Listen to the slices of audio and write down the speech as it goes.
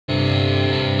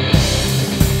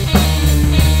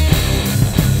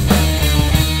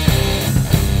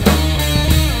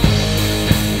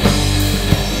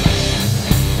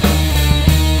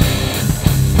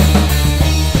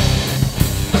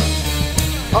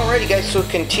Alrighty guys, so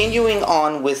continuing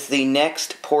on with the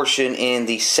next portion in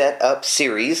the setup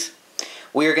series,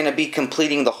 we are going to be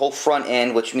completing the whole front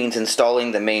end, which means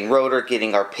installing the main rotor,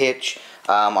 getting our pitch,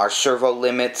 our servo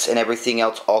limits, and everything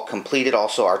else all completed,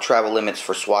 also our travel limits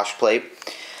for swash plate.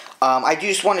 I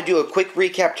just want to do a quick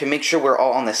recap to make sure we're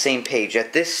all on the same page.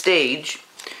 At this stage,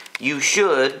 you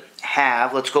should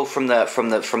have, let's go from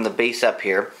the base up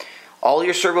here, all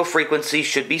your servo frequencies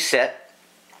should be set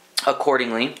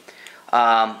accordingly.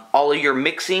 All of your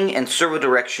mixing and servo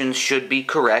directions should be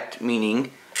correct,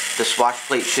 meaning the swash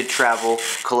plate should travel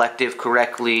collective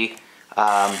correctly,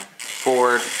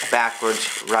 forward,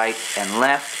 backwards, right, and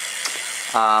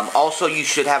left. Also, you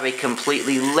should have a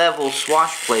completely level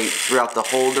swash plate throughout the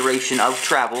whole duration of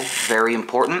travel, very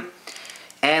important.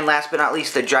 And last but not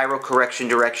least, the gyro correction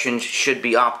directions should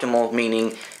be optimal,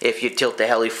 meaning if you tilt the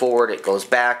heli forward, it goes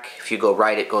back. If you go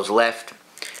right, it goes left,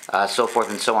 so forth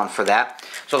and so on for that.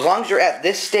 So as long as you're at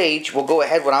this stage, we'll go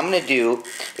ahead. What I'm going to do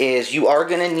is you are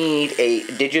going to need a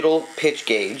digital pitch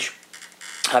gauge.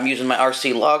 I'm using my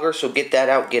RC logger, so get that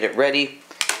out, get it ready.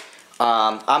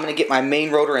 I'm going to get my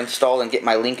main rotor installed and get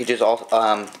my linkages all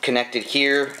connected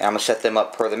here. I'm going to set them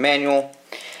up per the manual.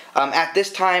 At this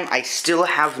time, I still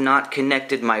have not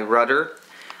connected my rudder.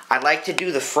 I like to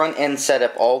do the front end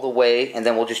setup all the way, and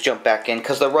then we'll just jump back in,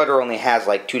 because the rudder only has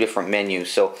like 2 different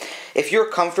menus. So if you're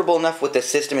comfortable enough with the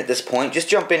system at this point, just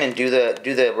jump in and do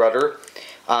the rudder.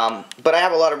 But I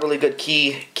have a lot of really good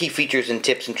key features and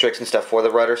tips and tricks and stuff for the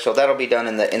rudder, so that'll be done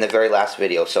in the very last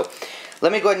video. So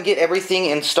let me go ahead and get everything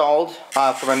installed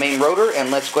for my main rotor,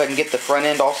 and let's go ahead and get the front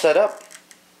end all set up.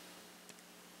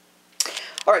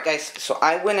 Alright guys, so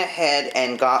I went ahead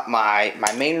and got my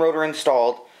main rotor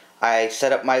installed. I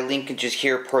set up my linkages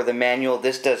here per the manual.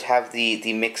 This does have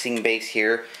the mixing base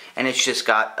here, and it's just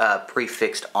got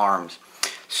prefixed arms.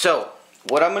 So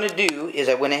what I'm going to do is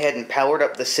I went ahead and powered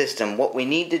up the system. What we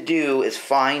need to do is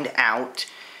find out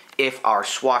if our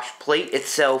swash plate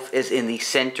itself is in the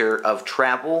center of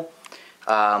travel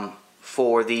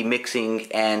for the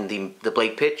mixing and the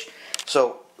blade pitch.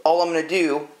 So all I'm going to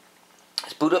do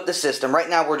is boot up the system. Right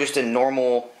now we're just in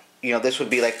normal, this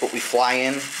would be like what we fly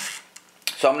in.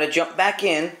 So I'm going to jump back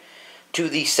in to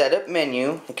the setup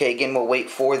menu. Okay, again, we'll wait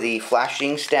for the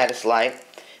flashing status light.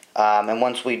 And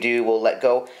once we do, we'll let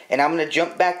go. And I'm going to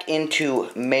jump back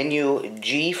into menu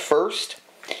G first.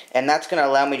 And that's going to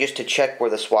allow me just to check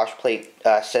where the swash plate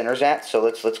center's at. So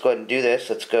let's go ahead and do this.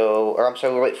 Let's go, or I'm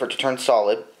sorry, we'll wait for it to turn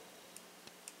solid.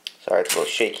 Sorry, it's a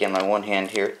little shaky on my one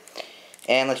hand here.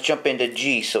 And let's jump into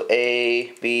G. So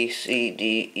A, B, C,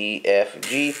 D, E, F,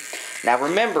 G. Now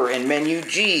remember, in menu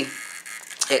G,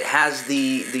 it has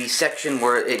the section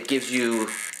where it gives you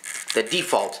the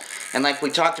default. And like we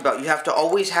talked about, you have to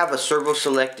always have a servo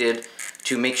selected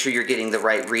to make sure you're getting the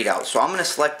right readout. So I'm going to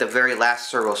select the very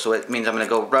last servo. So it means I'm going to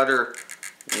go rudder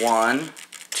 1,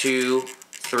 2,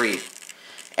 3.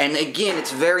 And again,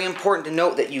 it's very important to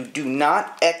note that you do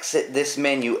not exit this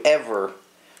menu ever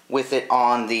with it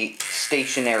on the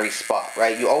stationary spot,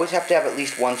 right? You always have to have at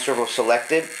least one servo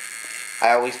selected.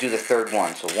 I always do the third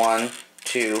one. So 1,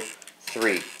 2,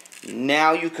 3.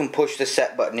 Now you can push the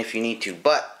set button if you need to,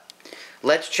 but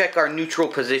let's check our neutral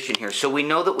position here. So we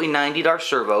know that we 90'd our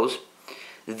servos.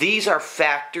 These are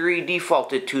factory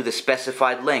defaulted to the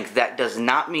specified length. That does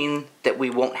not mean that we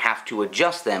won't have to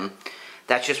adjust them.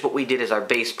 That's just what we did as our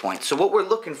base point. So what we're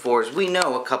looking for is we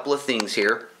know a couple of things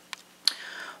here.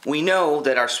 We know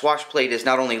that our swash plate is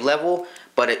not only level,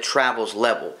 but it travels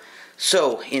level.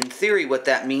 So in theory, what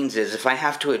that means is if I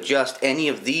have to adjust any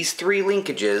of these 3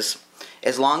 linkages,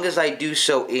 as long as I do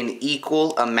so in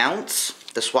equal amounts,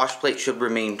 the swash plate should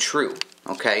remain true,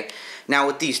 okay? Now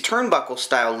with these turnbuckle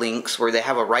style links where they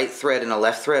have a right thread and a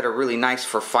left thread are really nice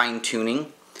for fine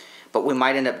tuning, but we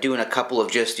might end up doing a couple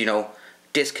of just,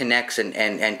 disconnects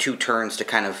and 2 turns to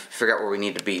kind of figure out where we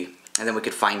need to be, and then we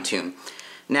could fine tune.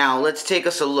 Now let's take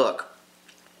us a look.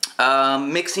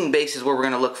 Mixing base is where we're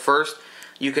going to look first.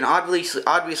 You can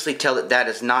obviously tell that that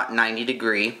is not 90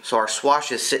 degree, so our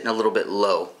swash is sitting a little bit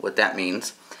low, what that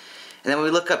means. And then when we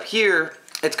look up here,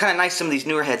 it's kind of nice some of these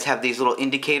newer heads have these little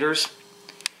indicators.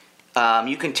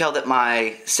 You can tell that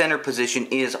my center position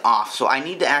is off, so I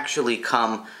need to actually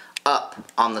come up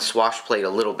on the swash plate a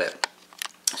little bit.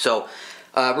 So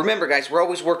remember guys, we're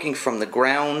always working from the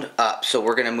ground up, so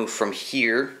we're going to move from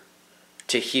here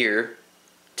to here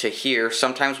to here.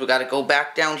 Sometimes we got to go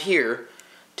back down here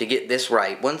to get this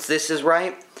right. Once this is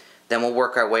right, then we'll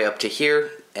work our way up to here,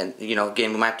 and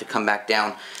again we might have to come back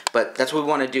down, but that's what we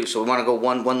want to do. So we want to go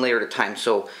one layer at a time.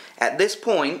 So at this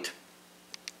point,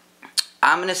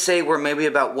 I'm going to say we're maybe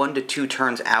about 1 to 2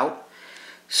 turns out.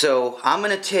 So I'm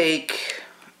going to take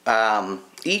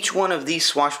each one of these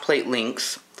swash plate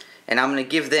links, and I'm going to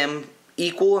give them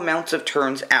equal amounts of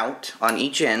turns out on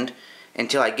each end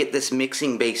until I get this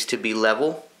mixing base to be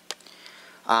level.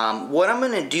 What I'm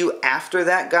going to do after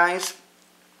that, guys,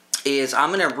 is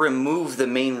I'm going to remove the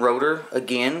main rotor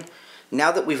again.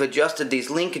 Now that we've adjusted these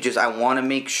linkages, I want to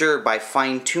make sure by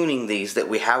fine-tuning these that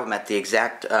we have them at the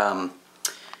exact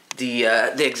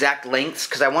exact lengths,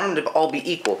 because I want them to all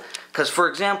be equal. Because, for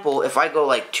example, if I go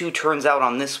like 2 turns out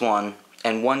on this one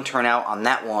and 1 turn out on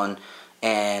that one,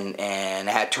 and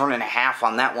I had turn and a half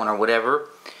on that one or whatever,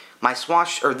 my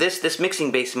swash, or this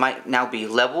mixing base might now be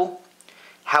level.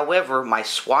 However, my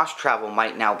swash travel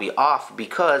might now be off,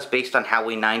 because based on how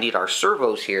we 90'd our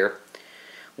servos here,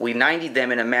 we 90'd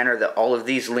them in a manner that all of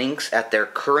these links at their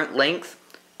current length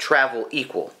travel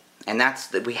equal. And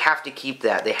we have to keep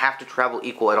that. They have to travel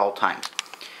equal at all times.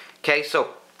 Okay,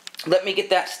 so let me get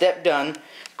that step done.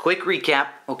 Quick recap.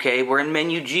 Okay, we're in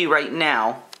menu G right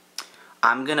now.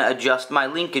 I'm going to adjust my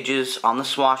linkages on the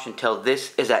swash until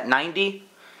this is at 90.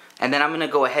 And then I'm going to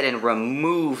go ahead and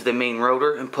remove the main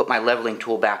rotor and put my leveling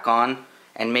tool back on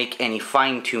and make any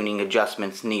fine-tuning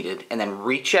adjustments needed. And then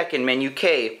recheck in menu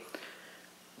K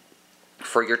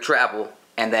for your travel.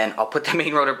 And then I'll put the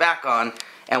main rotor back on,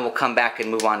 and we'll come back and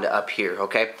move on to up here,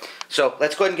 okay? So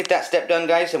let's go ahead and get that step done,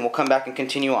 guys, and we'll come back and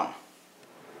continue on.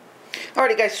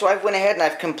 Alrighty, guys, so I've went ahead and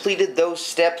I've completed those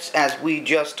steps as we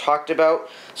just talked about.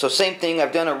 So same thing,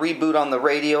 I've done a reboot on the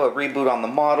radio, a reboot on the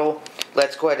model.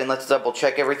 Let's go ahead and let's double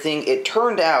check everything. It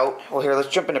turned out, well here, let's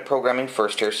jump into programming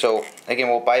first here. So again,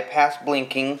 we'll bypass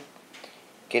blinking,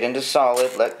 get into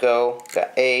solid, let go,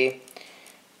 got A,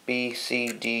 B, C,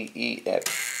 D, E,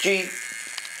 F, G.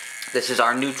 This is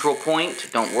our neutral point,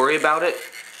 don't worry about it.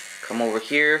 Come over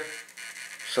here,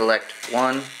 select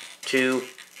 1, 2,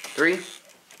 3.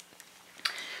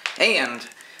 And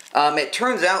it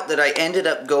turns out that I ended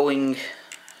up going,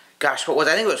 gosh, what was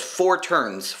I think it was 4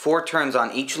 turns. 4 turns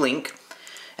on each link.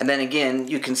 And then again,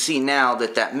 you can see now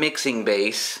that that mixing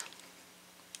base,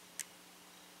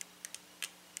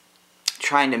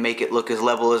 trying to make it look as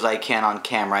level as I can on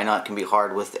camera. I know it can be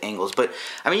hard with the angles, but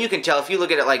I mean, you can tell if you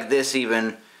look at it like this,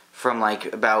 even from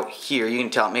like about here, you can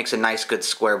tell it makes a nice good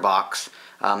square box.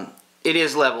 It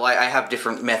is level. I have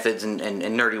different methods and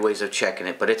nerdy ways of checking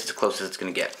it, but it's as close as it's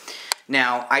going to get.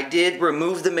 Now, I did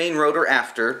remove the main rotor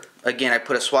after. Again, I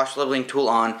put a swash leveling tool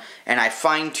on, and I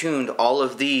fine-tuned all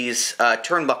of these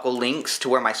turnbuckle links to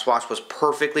where my swash was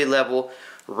perfectly level,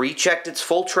 rechecked its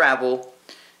full travel,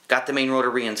 got the main rotor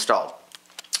reinstalled.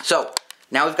 So,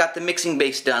 now we've got the mixing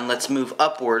base done. Let's move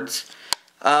upwards.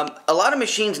 A lot of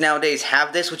machines nowadays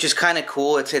have this, which is kind of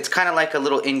cool. It's kind of like a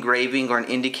little engraving or an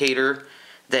indicator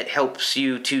that helps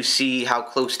you to see how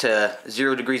close to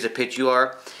 0 degrees of pitch you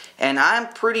are. And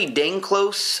I'm pretty dang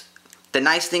close. The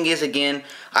nice thing is, again,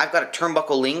 I've got a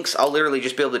turnbuckle links. I'll literally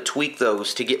just be able to tweak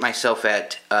those to get myself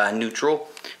at neutral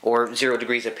or 0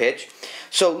 degrees of pitch.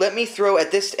 So let me throw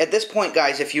at this point,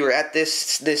 guys, if you're at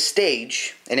this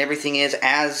stage and everything is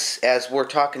as we're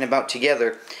talking about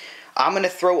together, I'm going to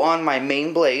throw on my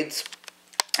main blades,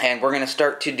 and we're going to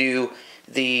start to do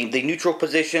the neutral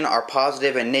position, our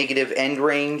positive and negative end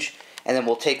range, and then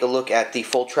we'll take a look at the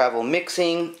full travel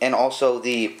mixing and also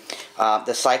the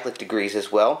cyclic degrees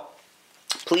as well.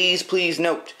 Please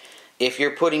note, if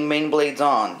you're putting main blades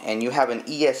on and you have an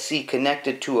ESC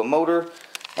connected to a motor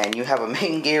and you have a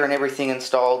main gear and everything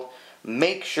installed,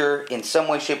 make sure in some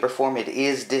way, shape, or form it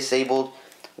is disabled,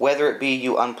 whether it be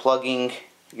you unplugging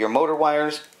your motor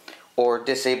wires or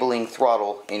disabling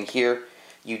throttle in here.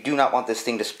 You do not want this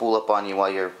thing to spool up on you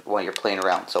while you're playing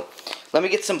around. So let me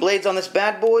get some blades on this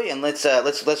bad boy, and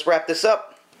let's wrap this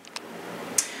up.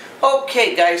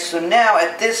 Okay, guys. So now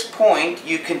at this point,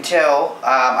 you can tell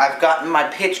I've gotten my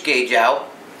pitch gauge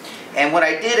out, and what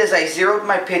I did is I zeroed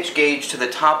my pitch gauge to the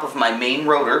top of my main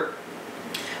rotor.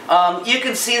 You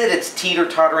can see that it's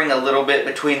teeter-tottering a little bit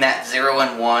between that 0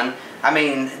 and 1. I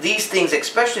mean, these things,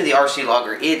 especially the RC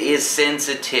logger, it is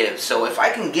sensitive. So if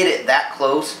I can get it that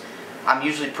close, I'm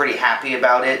usually pretty happy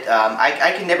about it.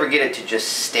 I can never get it to just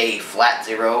stay flat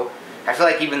 0. I feel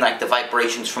like even like the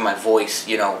vibrations from my voice,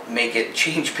 you know, make it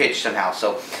change pitch somehow.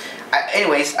 So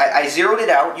anyways, I zeroed it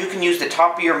out. You can use the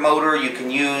top of your motor. You can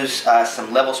use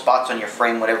some level spots on your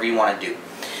frame, whatever you want to do.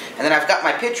 And then I've got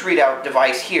my pitch readout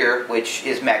device here, which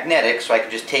is magnetic, so I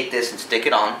can just take this and stick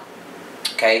it on.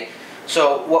 Okay.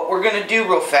 So what we're going to do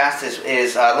real fast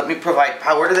is let me provide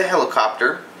power to the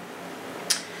helicopter.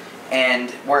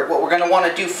 And what we're going to want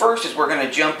to do first is we're going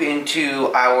to jump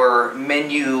into our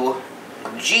menu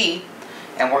G,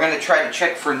 and we're going to try to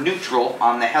check for neutral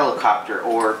on the helicopter,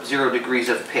 or 0 degrees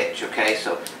of pitch. Okay,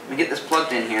 so let me get this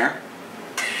plugged in here.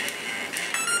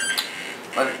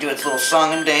 Let it do its little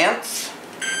song and dance.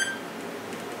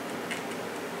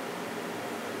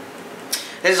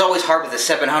 This is always hard with the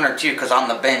 700 too, because on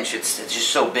the bench it's just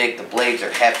so big, the blades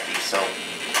are hefty. So,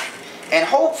 and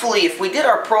hopefully if we did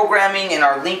our programming and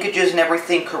our linkages and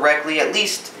everything correctly, at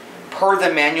least per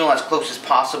the manual as close as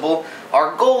possible,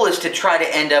 our goal is to try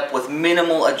to end up with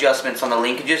minimal adjustments on the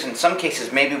linkages. In some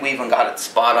cases maybe we even got it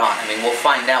spot on. I mean, we'll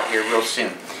find out here real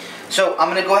soon. So I'm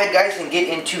going to go ahead, guys, and get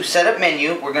into setup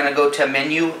menu. We're going to go to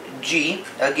menu G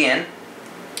again.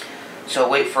 So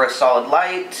wait for a solid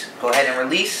light, go ahead and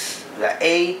release. We got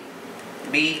A,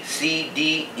 B, C,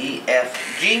 D, E,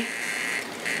 F, G.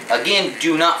 Again,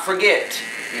 do not forget,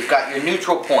 you've got your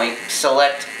neutral point.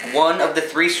 Select one of the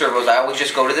 3 servos. I always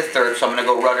just go to the third, so I'm going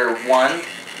to go rudder 1,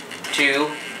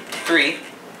 2, 3.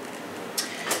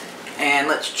 And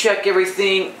let's check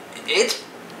everything. It's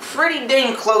pretty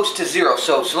dang close to 0.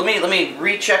 So let me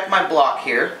recheck my block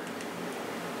here.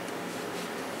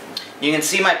 You can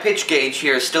see my pitch gauge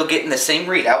here is still getting the same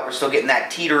readout. We're still getting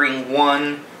that teetering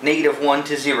 -1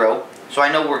 to 0. So I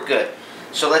know we're good.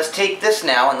 So let's take this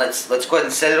now and let's go ahead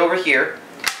and set it over here.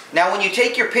 Now when you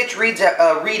take your pitch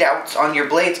readouts on your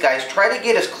blades, guys, try to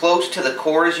get as close to the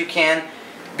core as you can,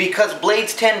 because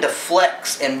blades tend to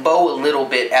flex and bow a little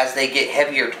bit as they get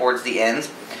heavier towards the ends.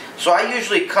 So I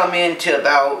usually come in to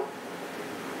about,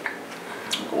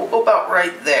 we'll go about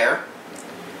right there.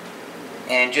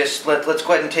 And just let's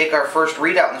go ahead and take our first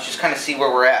readout and let's just kind of see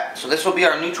where we're at. So this will be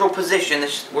our neutral position.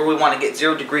 This is where we want to get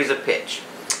 0 degrees of pitch.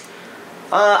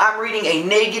 I'm reading a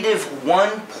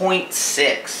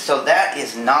 -1.6, so that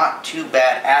is not too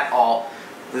bad at all.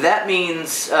 That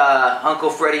means Uncle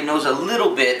Freddy knows a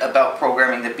little bit about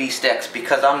programming the B-Stacks,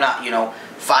 because I'm not,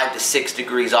 5 to 6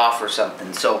 degrees off or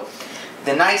something. So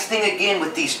the nice thing again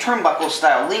with these turnbuckle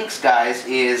style links, guys,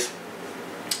 is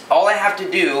all I have to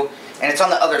do, and it's on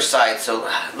the other side, so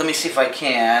let me see if I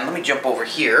can. Let me jump over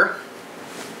here.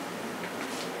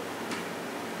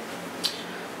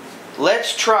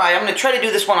 Let's try, I'm going to try to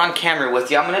do this one on camera with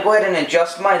you. I'm going to go ahead and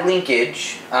adjust my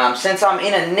linkage. Since I'm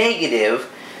in a negative,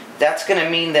 that's going to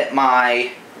mean that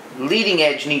my leading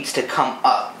edge needs to come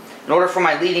up. In order for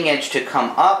my leading edge to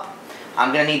come up,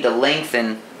 I'm going to need to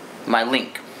lengthen my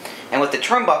link. And with the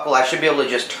turnbuckle, I should be able to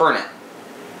just turn it.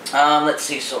 Let's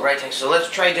see, so let's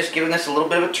try just giving this a little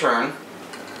bit of a turn.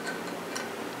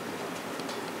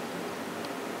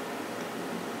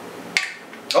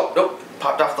 Oh, nope,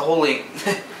 popped off the whole link.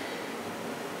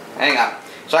 Hang on.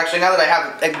 So actually, now that I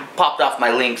have it popped off my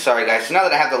link, sorry guys. So now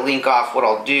that I have the link off, what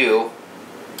I'll do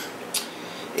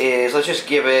is let's just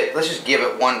give it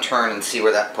 1 turn and see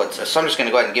where that puts us. So I'm just going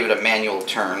to go ahead and give it a manual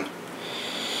turn.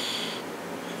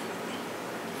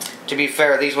 To be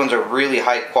fair, these ones are really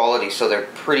high quality, so they're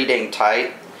pretty dang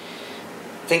tight.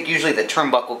 I think usually the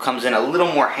turnbuckle comes in a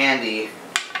little more handy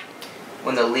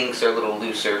when the links are a little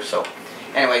looser. So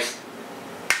anyways,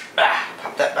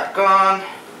 pop that back on.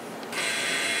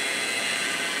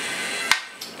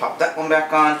 Pop that one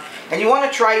back on. And you want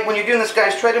to try, when you're doing this,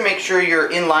 guys, try to make sure you're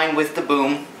in line with the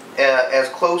boom as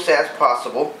close as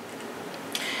possible.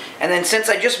 And then since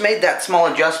I just made that small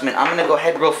adjustment, I'm going to go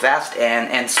ahead real fast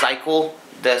and cycle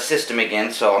the system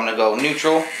again. So I'm going to go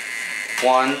neutral,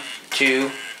 1,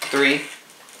 2, 3.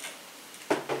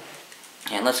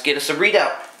 And let's get us a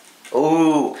readout.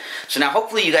 Ooh. So now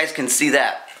hopefully you guys can see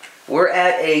that. We're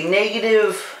at a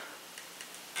negative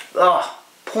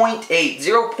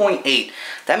 0.8.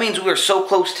 That means we're so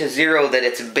close to 0 that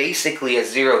it's basically a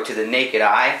 0 to the naked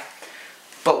eye.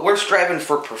 But we're striving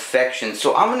for perfection.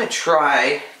 So I'm going to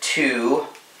try to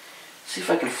see if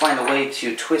I can find a way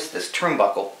to twist this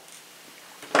turnbuckle.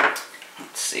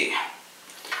 Let's see.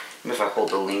 Maybe if I hold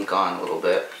the link on a little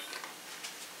bit.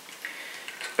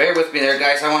 Bear with me there,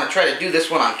 guys. I want to try to do this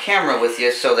one on camera with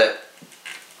you so that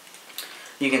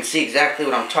you can see exactly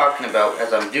what I'm talking about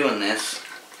as I'm doing this.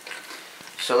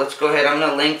 So let's go ahead. I'm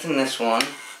going to lengthen this one.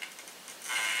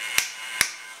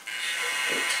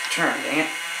 Turn, dang it.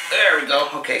 There we go.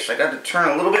 Okay, so I got to turn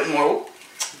a little bit more.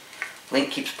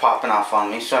 Link keeps popping off on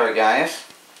me. Sorry, guys.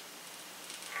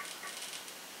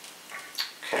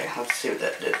 Okay, let's see what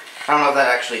that did. I don't know if that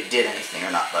actually did anything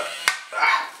or not, but...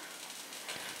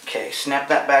 Okay, snap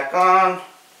that back on.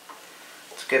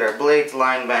 Let's get our blades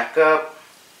lined back up.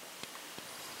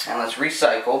 And let's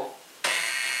recycle.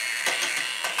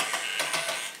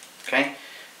 Okay,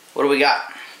 what do we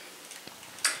got?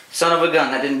 Son of a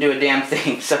gun, that didn't do a damn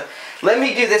thing. So let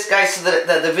me do this, guys, so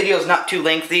that the video is not too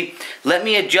lengthy. Let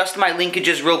me adjust my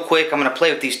linkages real quick. I'm going to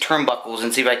play with these turnbuckles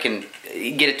and see if I can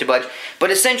get it to budge.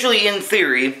 But essentially, in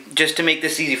theory, just to make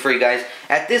this easy for you guys,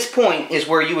 at this point is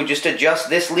where you would just adjust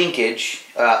this linkage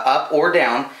up or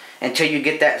down until you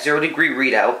get that 0 degree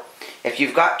readout. if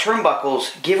you've got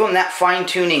turnbuckles, give them that fine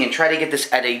tuning and try to get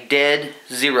this at a dead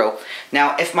 0.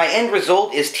 Now, if my end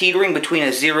result is teetering between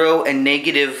a 0 and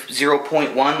negative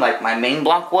 0.1 like my main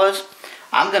block was,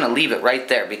 I'm going to leave it right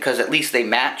there because at least they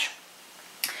match.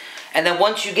 And then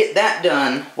once you get that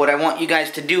done, what I want you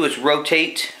guys to do is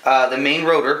rotate the main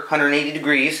rotor 180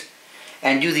 degrees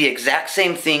and do the exact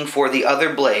same thing for the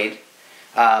other blade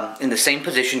in the same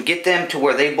position. Get them to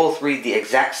where they both read the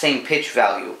exact same pitch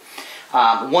value.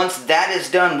 Once that is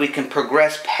done, we can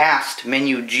progress past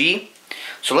menu G.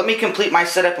 So let me complete my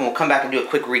setup and we'll come back and do a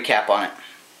quick recap on it.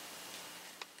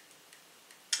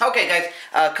 Okay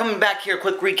guys, coming back here,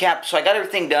 quick recap. So I got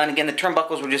everything done. Again, the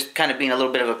turnbuckles were just kind of being a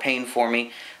little bit of a pain for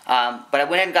me. But I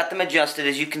went ahead and got them adjusted.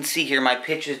 As you can see here, my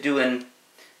pitch is doing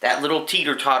that little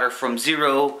teeter-totter from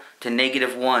 0 to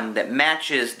negative 1 that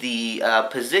matches the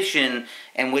position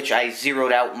in which I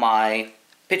zeroed out my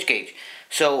pitch gauge.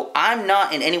 So I'm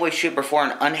not in any way, shape, or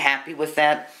form unhappy with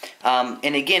that.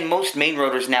 And again, most main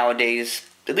rotors nowadays,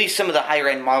 at least some of the higher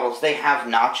end models, they have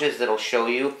notches that'll show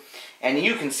you. And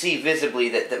you can see visibly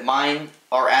that mine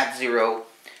are at 0.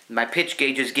 My pitch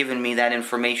gauge is giving me that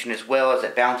information as well as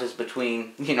it bounces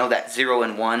between, you know, that 0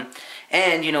 and 1.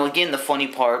 And, you know, again, the funny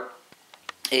part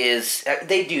is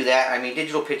they do that. I mean,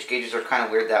 digital pitch gauges are kind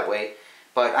of weird that way.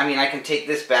 But, I mean, I can take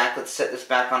this back. Let's set this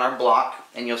back on our block.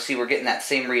 And you'll see we're getting that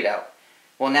same readout.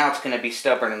 Well, now it's going to be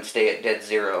stubborn and stay at dead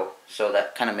 0. So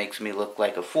that kind of makes me look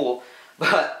like a fool.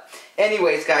 But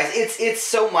anyways, guys, it's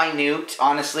so minute.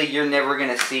 Honestly, you're never going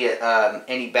to see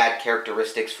any bad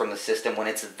characteristics from the system when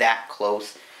it's that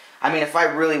close. I mean, if I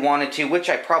really wanted to, which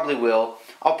I probably will,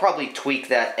 I'll probably tweak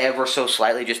that ever so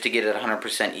slightly just to get it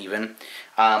 100% even.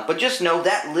 But just know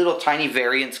that little tiny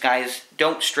variance, guys,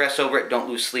 don't stress over it. Don't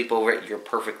lose sleep over it. You're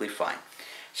perfectly fine.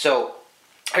 So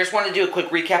I just want to do a quick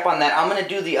recap on that. I'm going to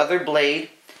do the other blade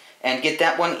and get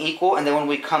that one equal, and then when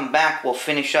we come back, we'll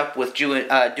finish up with doing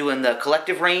the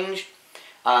collective range,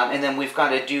 and then we've got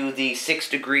to do the 6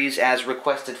 degrees as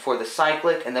requested for the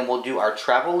cyclic, and then we'll do our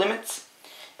travel limits,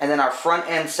 and then our front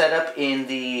end setup in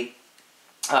the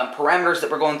parameters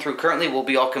that we're going through currently will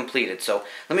be all completed. So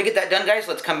let me get that done, guys.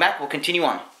 Let's come back. We'll continue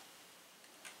on.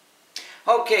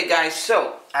 Okay, guys,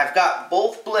 so I've got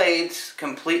both blades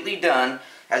completely done.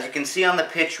 As you can see on the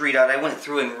pitch readout, I went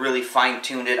through and really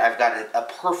fine-tuned it. I've got a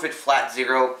perfect flat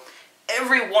 0.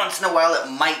 Every once in a while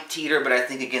it might teeter, but I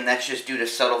think, again, that's just due to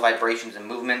subtle vibrations and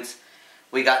movements.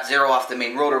 We got 0 off the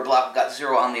main rotor block, got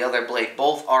 0 on the other blade.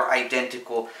 Both are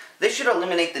identical. This should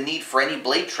eliminate the need for any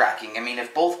blade tracking. I mean,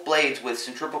 if both blades with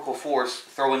centrifugal force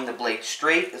throwing the blade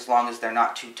straight, as long as they're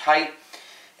not too tight,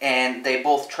 and they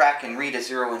both track and read a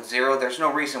 0 and 0, there's no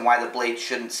reason why the blade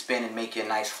shouldn't spin and make you a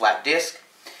nice flat disc.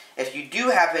 If you do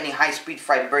have any high-speed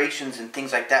vibrations and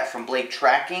things like that from blade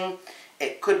tracking,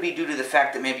 it could be due to the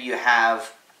fact that maybe you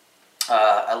have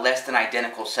a less than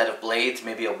identical set of blades,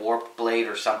 maybe a warped blade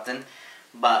or something.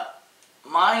 But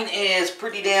mine is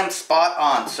pretty damn spot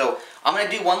on. So I'm going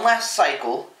to do one last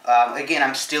cycle. Again,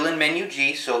 I'm still in menu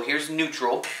G, so here's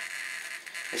neutral.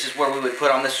 This is where we would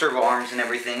put on the servo arms and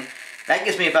everything. That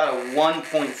gives me about a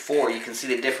 1.4. You can see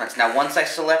the difference. Now, once I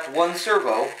select one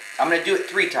servo, I'm going to do it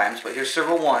 3 times, but here's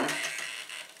servo 1.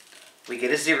 We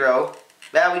get a 0.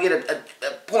 Well, we get a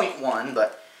 0.1,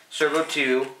 but servo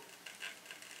 2,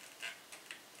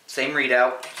 same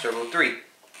readout. Servo 3,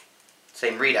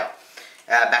 same readout.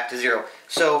 Back to 0.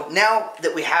 So now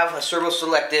that we have a servo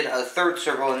selected, a third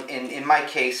servo in my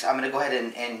case, I'm going to go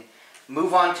ahead and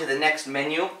move on to the next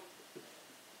menu.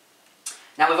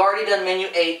 Now we've already done menu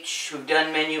H, we've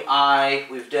done menu I,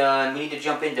 we need to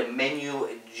jump into menu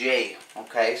J.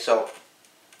 Okay, so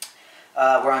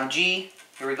we're on G.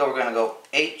 Here we go. We're going to go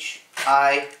H,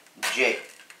 I, J.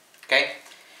 Okay.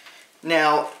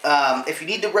 Now, if you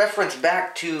need to reference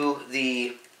back to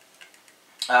the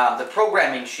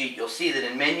programming sheet, you'll see that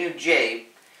in menu J,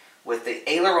 with the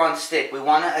aileron stick, we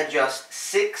want to adjust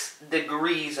 6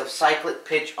 degrees of cyclic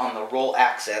pitch on the roll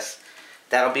axis.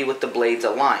 That'll be with the blades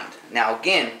aligned. Now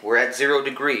again, we're at 0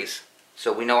 degrees,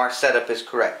 so we know our setup is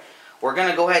correct. We're going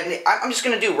to go ahead and, I'm just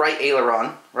going to do right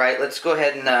aileron, right? Let's go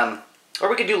ahead and, or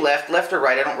we could do left or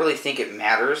right. I don't really think it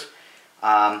matters.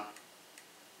 We'll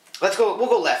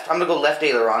go left. I'm going to go left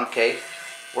aileron, okay?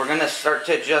 We're going to start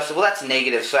to adjust, well that's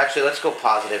negative, so actually let's go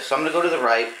positive. So I'm going to go to the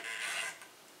right,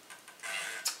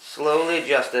 slowly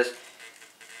adjust this.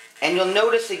 And you'll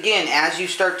notice again, as you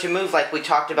start to move, like we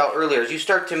talked about earlier, as you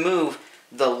start to move,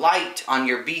 the light on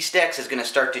your Beast X is going to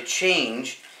start to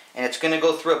change, and it's going to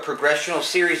go through a progressional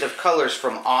series of colors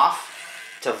from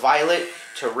off to violet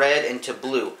to red and to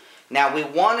blue. Now we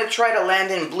want to try to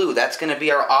land in blue. That's going to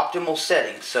be our optimal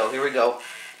setting. So here we go.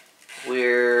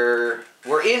 We're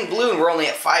we're in blue and we're only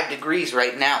at 5 degrees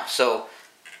right now. So,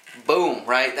 boom,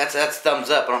 right? That's thumbs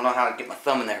up. I don't know how to get my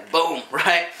thumb in there. Boom,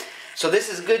 right? So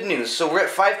this is good news. So we're at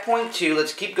 5.2.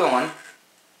 Let's keep going.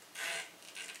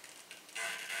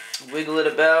 Wiggle it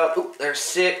about. Oop, there's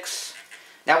 6.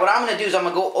 Now what I'm going to do is I'm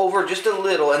going to go over just a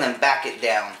little and then back it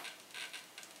down.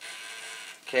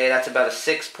 Okay, that's about a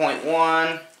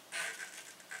 6.1.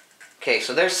 Okay,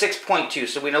 so there's 6.2,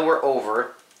 so we know we're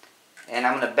over. And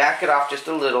I'm going to back it off just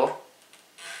a little.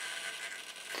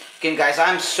 Again, guys,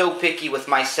 I'm so picky with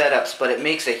my setups, but it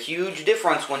makes a huge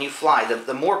difference when you fly.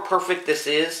 The more perfect this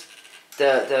is,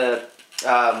 the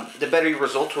better your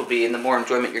results will be and the more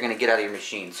enjoyment you're going to get out of your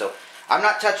machine. So I'm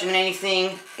not touching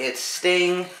anything. It's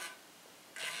staying.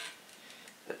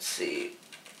 Let's see.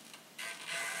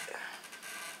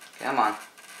 Come on.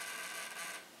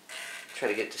 Try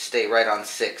to get to stay right on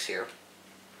 6 here.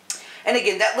 And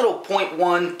again, that little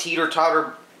 0.1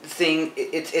 teeter-totter thing,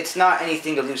 it's not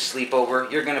anything to lose sleep over.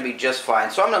 You're going to be just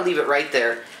fine. So I'm going to leave it right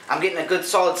there. I'm getting a good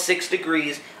solid 6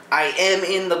 degrees. I am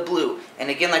in the blue. And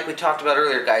again, like we talked about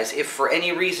earlier, guys, if for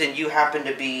any reason you happen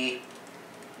to be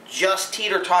just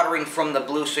teeter-tottering from the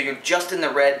blue, so you're just in the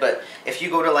red, but if you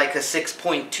go to like a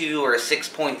 6.2 or a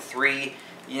 6.3,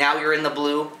 now you're in the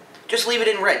blue, just leave it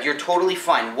in red. You're totally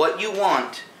fine. What you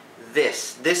want,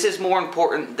 this is more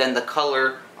important than the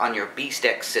color on your Beast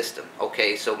X system,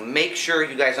 okay? So make sure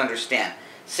you guys understand.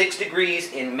 6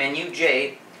 degrees in menu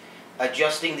J,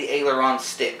 adjusting the aileron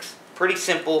sticks. Pretty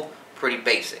simple, pretty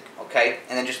basic, okay?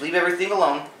 And then just leave everything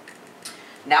alone.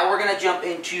 Now we're going to jump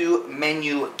into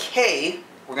menu K.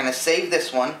 We're going to save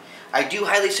this one. I do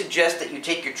highly suggest that you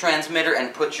take your transmitter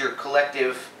and put your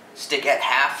collective stick at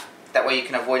half. That way you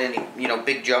can avoid any,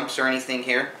 big jumps or anything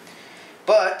here.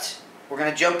 But we're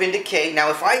going to jump into K.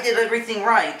 Now if I did everything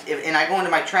right, and I go into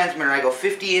my transmitter and I go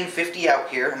 50 in, 50 out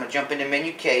here, I'm going to jump into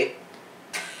menu K.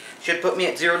 Should put me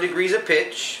at 0 degrees of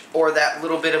pitch, or that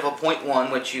little bit of a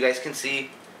 0.1, which you guys can see.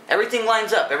 Everything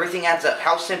lines up. Everything adds up.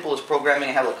 How simple is programming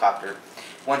a helicopter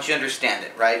once you understand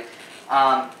it, right?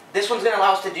 This one's going to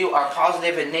allow us to do our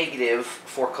positive and negative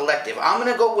for collective. I'm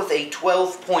going to go with a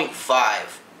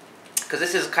 12.5 because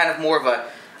this is kind of more of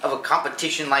a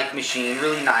competition-like machine,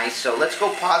 really nice. So let's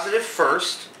go positive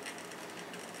first.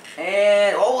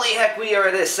 And holy heck, we are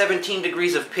at a 17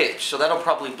 degrees of pitch, so that'll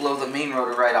probably blow the main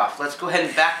rotor right off. Let's go ahead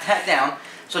and back that down.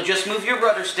 So just move your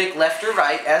rudder stick left or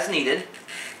right as needed.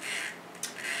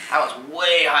 I was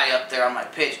way high up there on my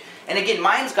pitch. And again,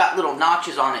 mine's got little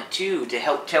notches on it too to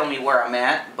help tell me where I'm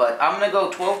at. But I'm going to go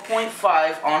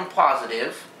 12.5 on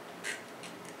positive.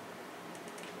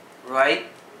 Right.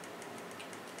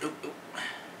 Oop, oop.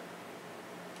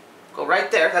 Go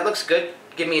right there. That looks good.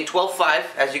 Give me a 12.5,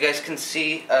 as you guys can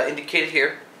see indicated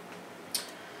here.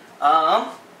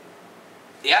 Yeah,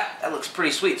 that looks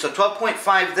pretty sweet. So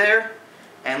 12.5 there.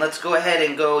 And let's go ahead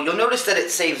and go. You'll notice that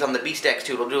it saves on the Beast X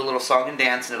too. It'll do a little song and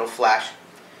dance and it'll flash.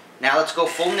 Now let's go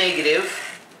full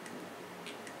negative.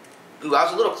 Ooh, I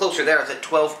was a little closer there. I was at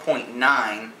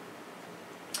 12.9.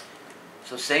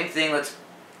 So same thing. Let's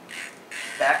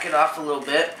back it off a little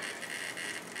bit.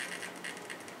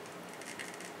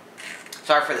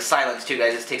 Sorry for the silence too,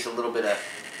 guys. This takes a little bit of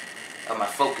my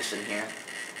focus in here.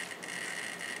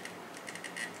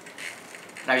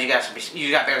 Now you got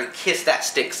to barely kiss that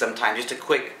stick sometimes. Just a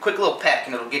quick little peck,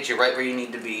 and it'll get you right where you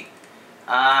need to be.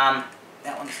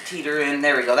 That one's teetering.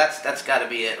 There we go. That's got to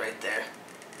be it right there.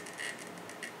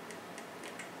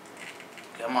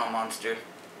 Come on, monster.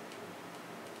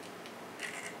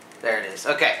 There it is.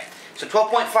 Okay. So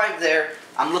 12.5 there.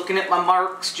 I'm looking at my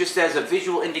marks just as a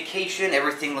visual indication.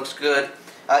 Everything looks good.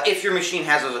 If your machine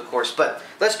has those, of course. But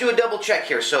let's do a double check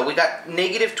here. So we got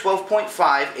negative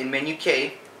 12.5 in menu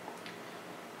K.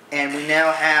 And we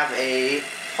now have a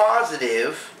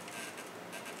positive.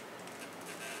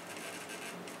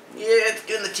 Yeah, it's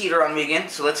doing the teeter on me again.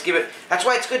 So let's give it. That's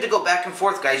why it's good to go back and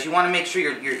forth, guys. You want to make sure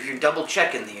you're double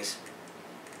checking these.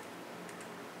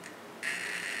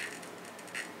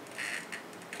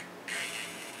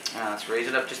 Let's raise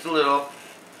it up just a little.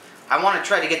 I want to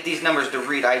try to get these numbers to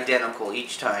read identical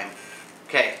each time.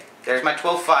 Okay, there's my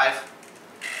 12.5.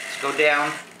 Let's go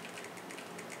down.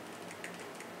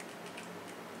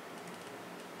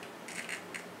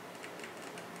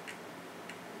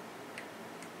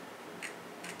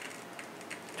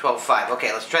 $12.5.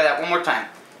 Okay, let's try that one more time.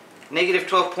 Negative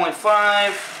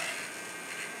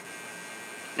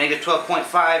 12.5. Negative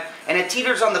 12.5. And it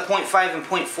teeters on the 0.5 and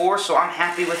 0.4, so I'm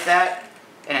happy with that.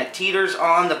 And it teeters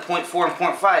on the 0.4 and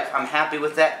 0.5. I'm happy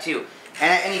with that too.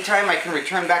 And at any time I can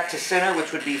return back to center,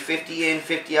 which would be 50 in,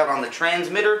 50 out on the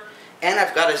transmitter. And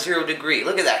I've got a 0 degree.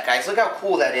 Look at that, guys. Look how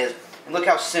cool that is. And look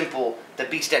how simple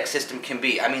the BStack system can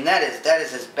be. I mean, that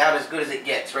is about as good as it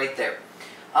gets right there.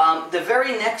 The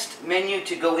very next menu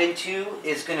to go into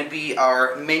is going to be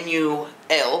our menu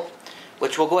L,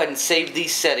 which we'll go ahead and save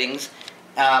these settings.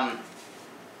 And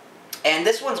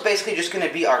this one's basically just going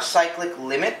to be our cyclic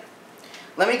limit.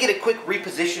 Let me get a quick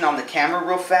reposition on the camera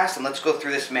real fast, and let's go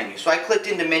through this menu. So I clicked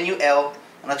into menu L,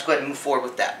 and let's go ahead and move forward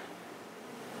with that.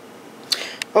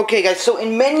 Okay guys, so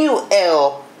in menu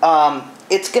L,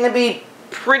 it's going to be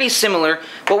pretty similar.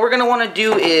 What we're going to want to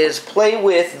do is play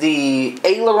with the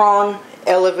aileron,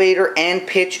 elevator, and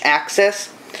pitch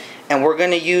axis, and we're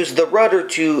going to use the rudder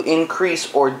to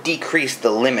increase or decrease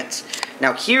the limits.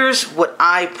 Now here's what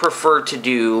I prefer to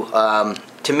do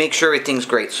to make sure everything's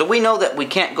great. So we know that we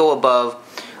can't go above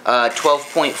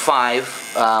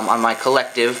 12.5 on my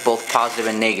collective, both positive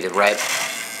and negative, right?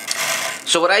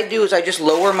 So what I do is I just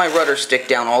lower my rudder stick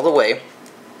down all the way,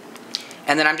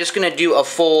 and then I'm just going to do a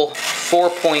full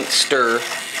 4-point stir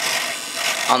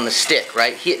on the stick,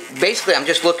 right? Basically, I'm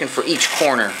just looking for each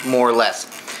corner, more or less.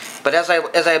 But as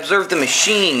I observe the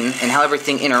machine and how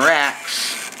everything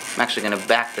interacts, I'm actually going to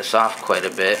back this off quite a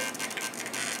bit.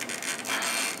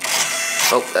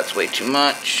 Oh, that's way too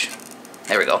much.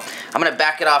 There we go. I'm going to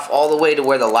back it off all the way to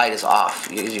where the light is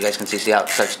off. As you guys can see how it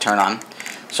starts to turn on.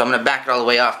 So I'm going to back it all the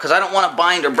way off because I don't want to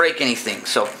bind or break anything.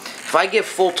 So if I give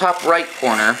full top right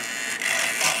corner,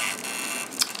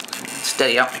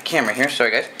 steady out my camera here,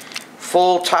 sorry guys.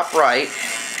 Full top right,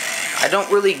 I don't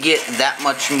really get that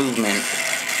much movement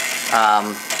out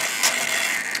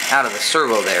of the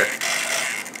servo there.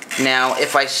 Now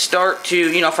if I start to,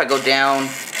 if I go down,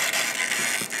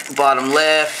 bottom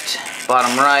left,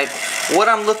 bottom right, what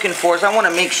I'm looking for is I want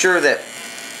to make sure that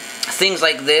things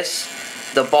like this,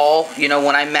 the ball,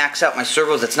 when I max out my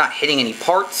servos, it's not hitting any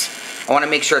parts. I want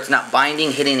to make sure it's not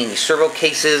binding, hitting any servo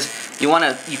cases.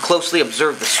 You closely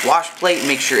observe the swash plate and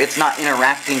make sure it's not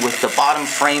interacting with the bottom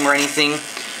frame or anything.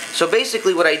 So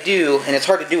basically what I do, and it's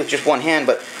hard to do with just one hand,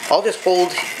 but I'll just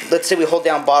hold, let's say we hold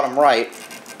down bottom right,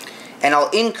 and I'll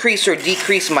increase or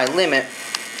decrease my limit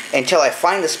until I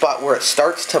find the spot where it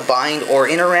starts to bind or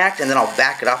interact, and then I'll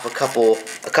back it off a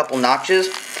couple notches,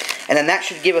 and then that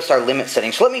should give us our limit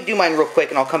setting. So let me do mine real quick,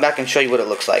 and I'll come back and show you what it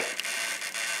looks like.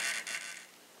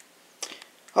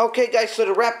 Okay guys, so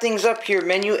to wrap things up here,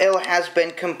 menu L has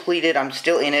been completed. I'm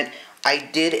still in it. I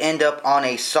did end up on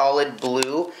a solid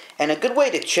blue, and a good way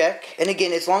to check, and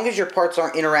again, as long as your parts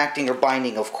aren't interacting or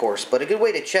binding, of course, but a good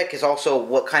way to check is also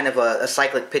what kind of a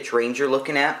cyclic pitch range you're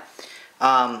looking at.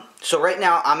 So right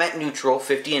now, I'm at neutral,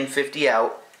 50 in, 50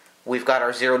 out. We've got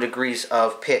our 0 degrees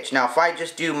of pitch. Now, if I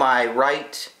just do my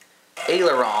right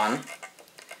aileron,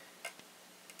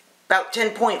 about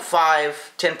 10.5,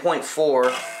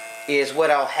 10.4 is what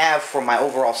I'll have for my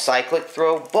overall cyclic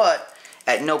throw, but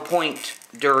at no point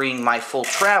during my full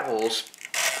travels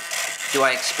do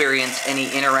I experience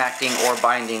any interacting or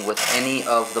binding with any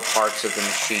of the parts of the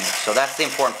machine. So that's the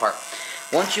important part.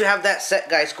 Once you have that set,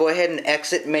 guys, go ahead and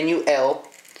exit menu L,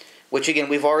 which again,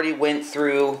 we've already went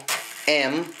through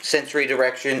M, sensory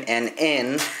direction, and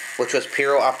N, which was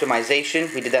Pyro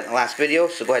optimization. We did that in the last video,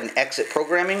 so go ahead and exit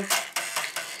programming.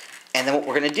 And then what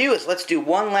we're going to do is let's do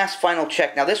one last final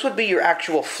check. Now this would be your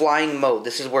actual flying mode.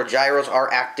 This is where gyros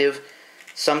are active.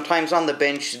 Sometimes on the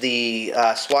bench the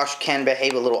swash can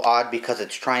behave a little odd because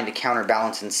it's trying to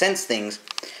counterbalance and sense things.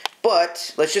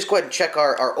 But let's just go ahead and check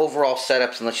our overall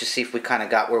setups, and let's just see if we kind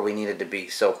of got where we needed to be.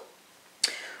 So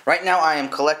right now I am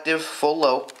collective full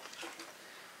low,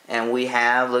 and we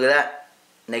have, look at that,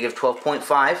 negative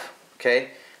 12.5.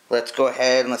 Okay, let's go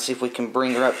ahead and let's see if we can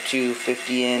bring her up to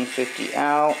 50 in, 50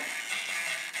 out.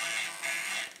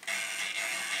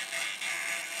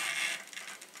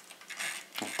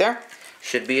 Right there.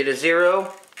 Should be at a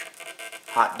 0.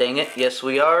 Hot dang it, yes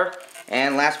we are.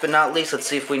 And last but not least, let's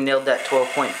see if we nailed that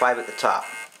 12.5 at the top.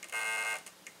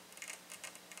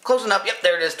 Close enough, yep,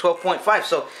 there it is, 12.5.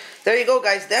 So there you go,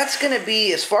 guys. That's going to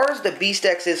be, as far as the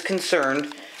BStack is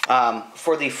concerned,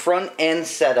 for the front end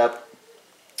setup,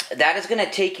 that is going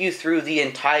to take you through the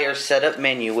entire setup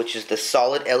menu, which is the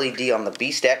solid LED on the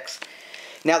BStack.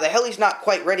 Now the Heli's not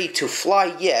quite ready to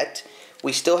fly yet.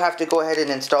 We still have to go ahead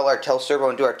and install our tail servo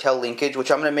and do our tail linkage,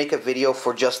 which I'm going to make a video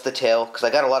for just the tail, because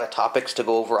I got a lot of topics to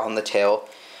go over on the tail.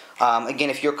 Again,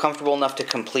 if you're comfortable enough to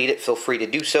complete it, feel free to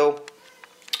do so.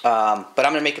 But I'm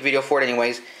going to make a video for it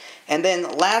anyways. And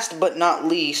then last but not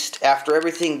least, after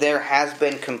everything there has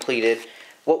been completed,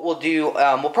 what we'll do,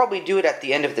 we'll probably do it at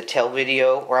the end of the tail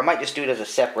video, or I might just do it as a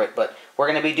separate, but we're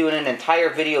going to be doing an entire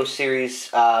video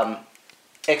series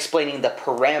explaining the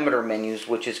parameter menus,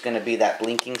 which is going to be that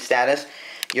blinking status.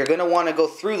 you're going to want to go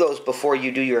through those before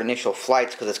you do your initial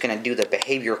flights, because it's going to do the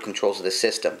behavioral controls of the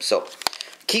system. So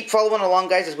keep following along,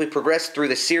 guys, as we progress through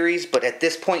the series, but at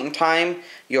this point in time,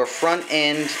 your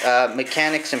front-end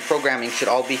mechanics and programming should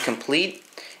all be complete,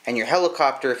 and your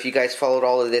helicopter, if you guys followed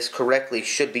all of this correctly,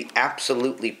 should be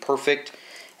absolutely perfect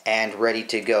and ready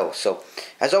to go. So,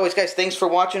 as always, guys, thanks for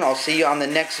watching. I'll see you on the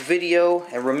next video,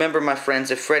 and remember, my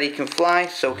friends, if Freddy can fly,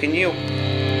 so can you.